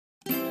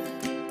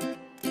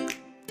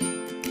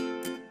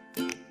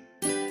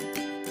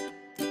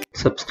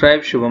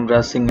Subscribe Shubham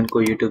Raj Singh and Co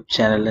YouTube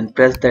channel and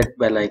press that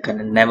bell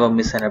icon and never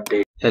miss an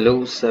update.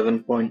 Hello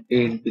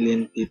 7.8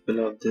 billion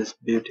people of this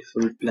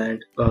beautiful planet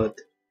Earth.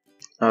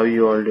 How are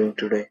you all doing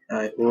today?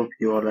 I hope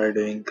you all are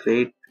doing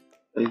great.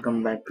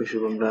 Welcome back to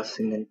Shubham Raj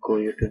Singh and Co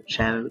YouTube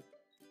channel.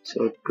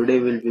 So today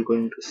we'll be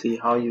going to see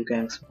how you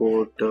can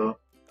export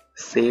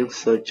saved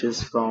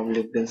searches from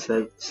LinkedIn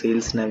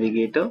Sales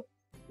Navigator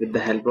with the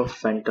help of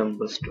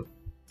Phantombuster.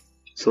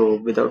 So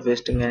without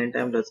wasting any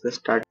time, let's get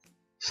started.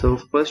 So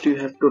first you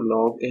have to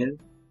log in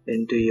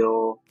into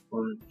your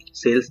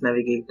Sales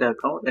Navigator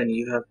account and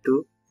you have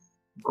to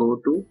go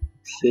to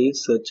save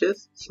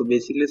searches. So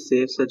basically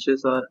save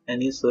searches are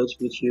any search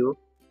which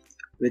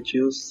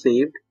you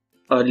saved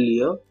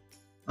earlier.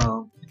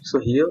 So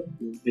here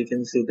we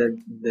can see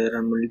that there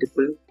are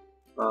multiple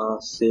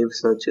saved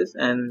searches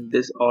and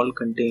this all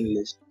contain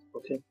list.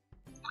 Okay,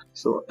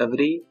 so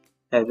every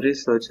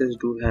searches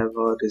do have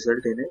a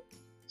result in it.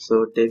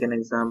 So take an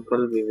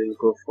example, we will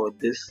go for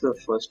this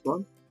first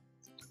one.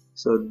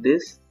 So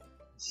this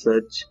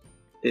search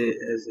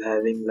is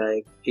having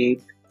like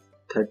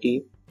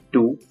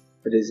 832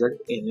 result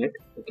in it.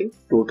 Okay,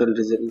 total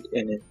result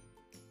in it.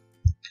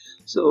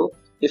 So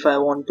if I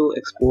want to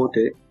export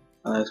it,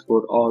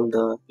 export all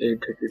the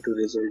 832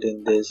 result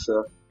in this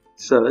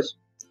search,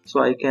 so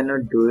I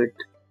cannot do it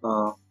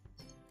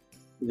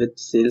with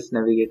Sales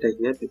Navigator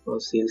here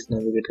because Sales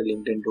Navigator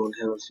LinkedIn don't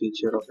have a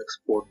feature of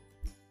export.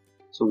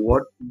 So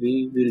what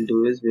we will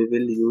do is we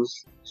will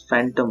use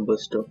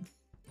Phantombuster.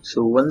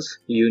 So once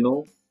you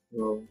know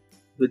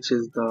which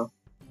is the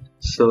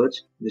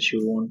search which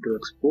you want to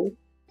export,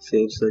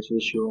 save search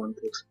which you want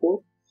to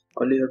export,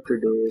 all you have to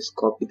do is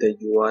copy the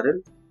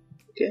URL,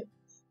 okay,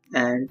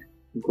 and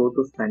go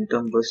to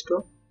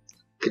Phantombuster,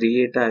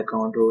 create an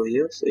account over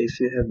here. So if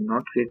you have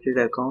not created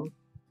an account,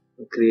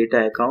 create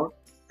an account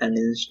and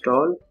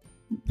install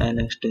an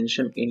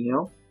extension in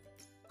your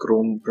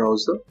Chrome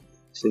browser.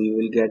 So you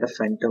will get a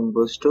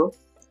Phantombuster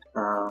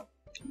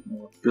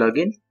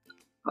plugin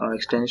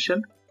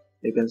extension.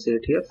 You can see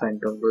it here,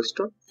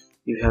 Phantombuster.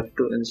 You have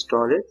to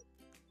install it.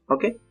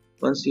 Okay,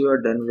 once you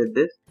are done with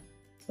this,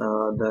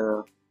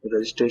 the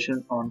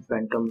registration on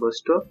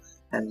Phantombuster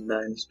and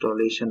the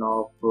installation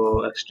of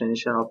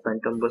extension of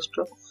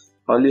Phantombuster,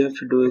 all you have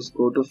to do is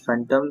go to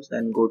Phantoms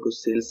and go to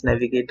Sales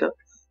Navigator.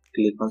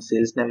 Click on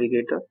Sales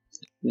Navigator.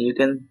 You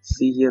can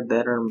see here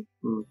there are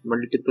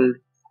multiple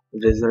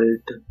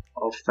result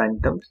of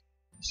Phantoms.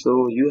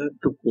 So you have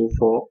to go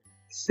for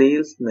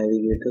Sales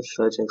Navigator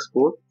search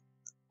export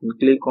and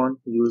click on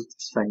use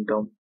this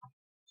Phantom.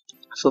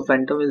 So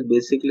Phantom is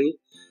basically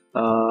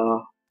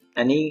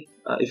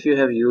if you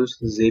have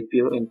used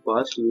Zapier in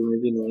past, you may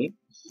be knowing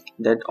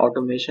that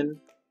automation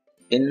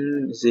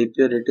in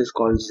Zapier it is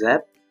called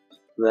Zap,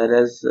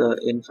 whereas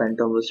in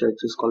Phantombuster it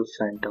is called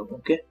Phantom.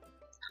 Okay,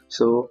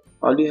 so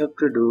all you have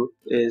to do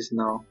is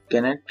now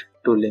connect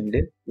to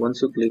LinkedIn.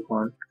 Once you click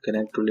on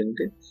connect to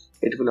LinkedIn,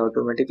 it will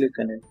automatically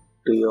connect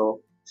to your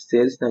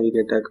Sales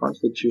Navigator account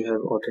which you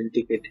have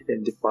authenticated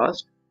in the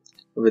past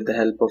with the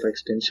help of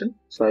extension.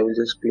 So I will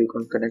just click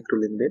on connect to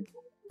LinkedIn.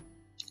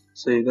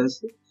 So you can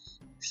see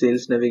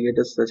Sales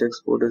Navigator search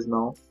export is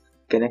now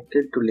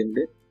connected to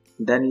LinkedIn.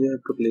 Then you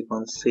have to click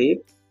on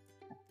save,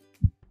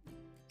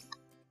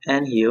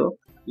 and here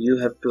you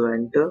have to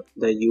enter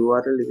the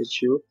URL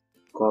which you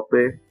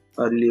copied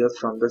earlier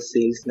from the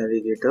Sales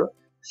Navigator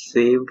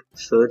saved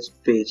search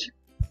page.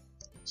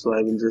 So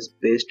I will just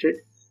paste it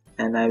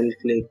and I will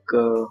click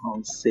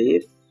on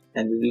save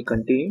and we will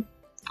continue.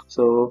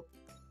 So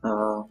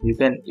you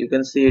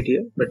can see it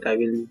here, but I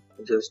will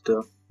just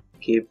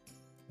keep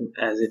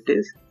as it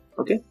is.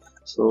 Okay,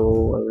 so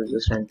I will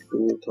just enter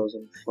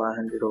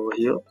 2500 over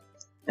here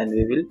and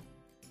we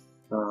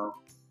will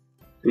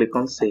click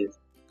on save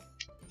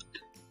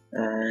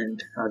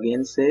and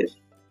again save,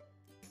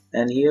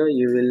 and here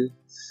you will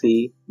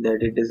see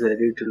that it is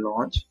ready to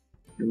launch.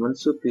 And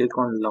once you click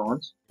on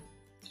launch,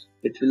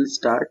 it will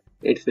start.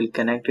 It will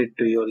connect it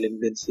to your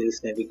LinkedIn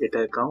Sales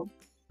Navigator account.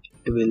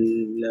 It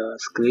will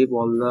scrape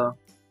all the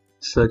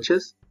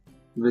searches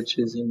which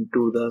is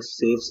into the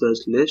save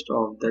search list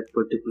of that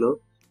particular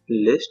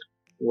list,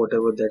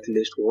 whatever that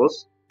list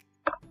was.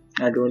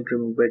 I don't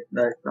remember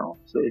that now,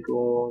 so it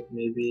was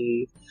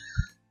maybe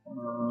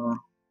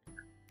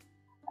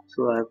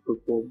so I have to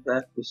go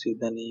back to see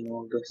the name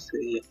of the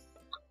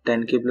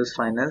 10K plus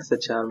finance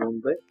HR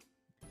Mumbai.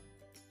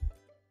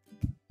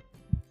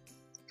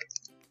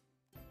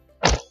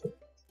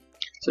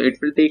 So it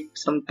will take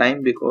some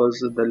time because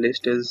the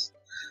list is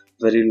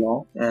very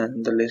long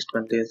and the list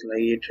contains like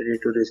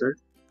 832 result.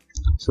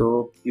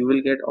 So you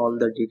will get all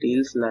the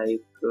details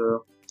like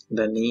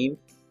the name,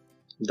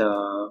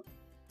 the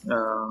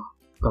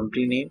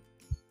company name,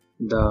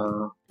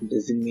 the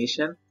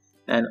designation,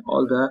 and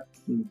all the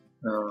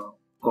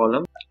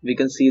column. We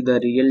can see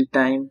the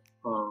real-time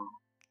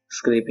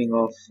scraping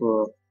of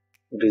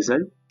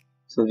result.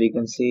 So we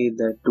can see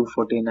that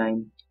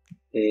 249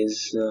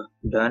 is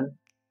done,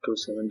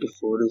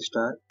 274 is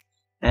done,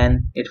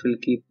 and it will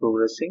keep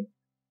progressing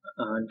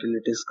until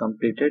it is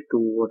completed to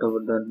whatever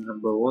the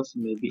number was,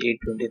 maybe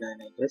 829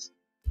 I guess.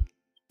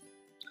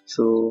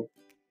 So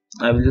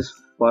I will just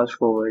fast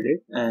forward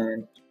it,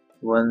 and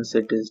once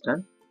it is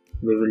done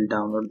we will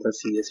download the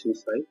CSV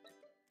file.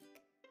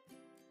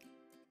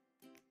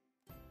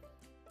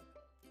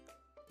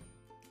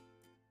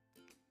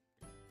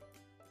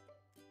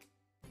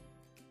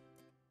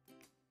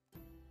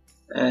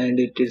 And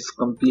it is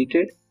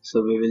completed,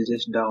 so we will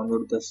just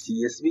download the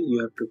CSV. You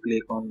have to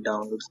click on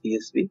download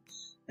CSV,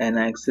 and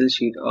Excel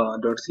sheet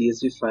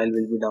 .csv file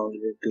will be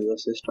downloaded to your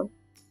system.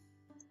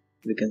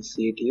 We can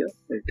see it here,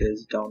 it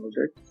is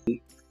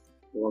downloaded.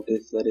 What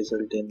is the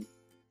result in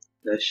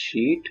the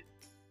sheet?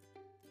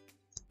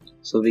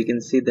 So we can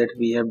see that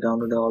we have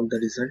downloaded all the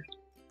result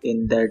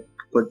in that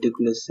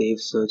particular save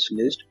search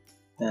list,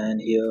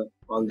 and here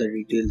all the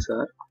details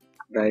are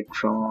right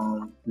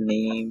from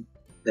name,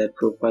 their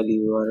profile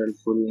URL,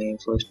 full name,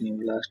 first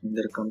name, last name,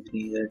 their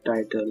company, their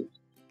title,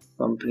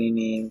 company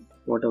name,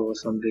 whatever,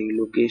 summary,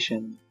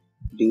 location,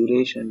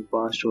 duration,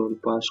 past role,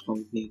 past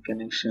company,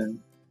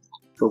 connection,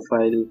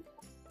 profile,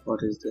 what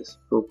is this,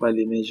 profile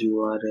image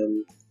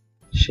URL,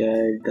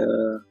 shared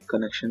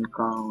connection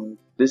count.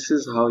 This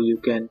is how you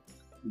can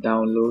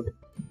download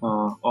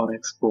or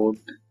export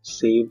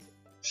saved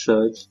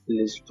search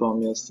list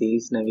from your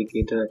Sales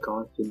Navigator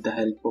account with the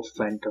help of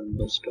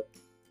Phantombuster.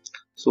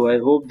 So I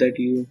hope that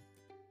you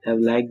have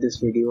liked this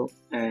video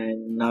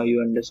and now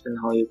you understand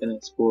how you can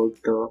export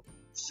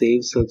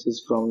save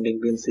searches from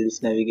LinkedIn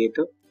Sales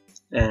Navigator,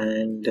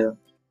 and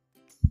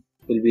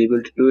will be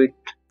able to do it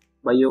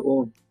by your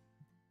own.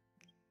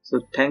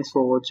 So thanks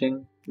for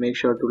watching. Make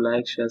sure to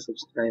like, share,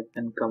 subscribe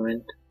and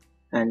comment,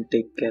 and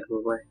take care.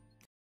 Bye bye.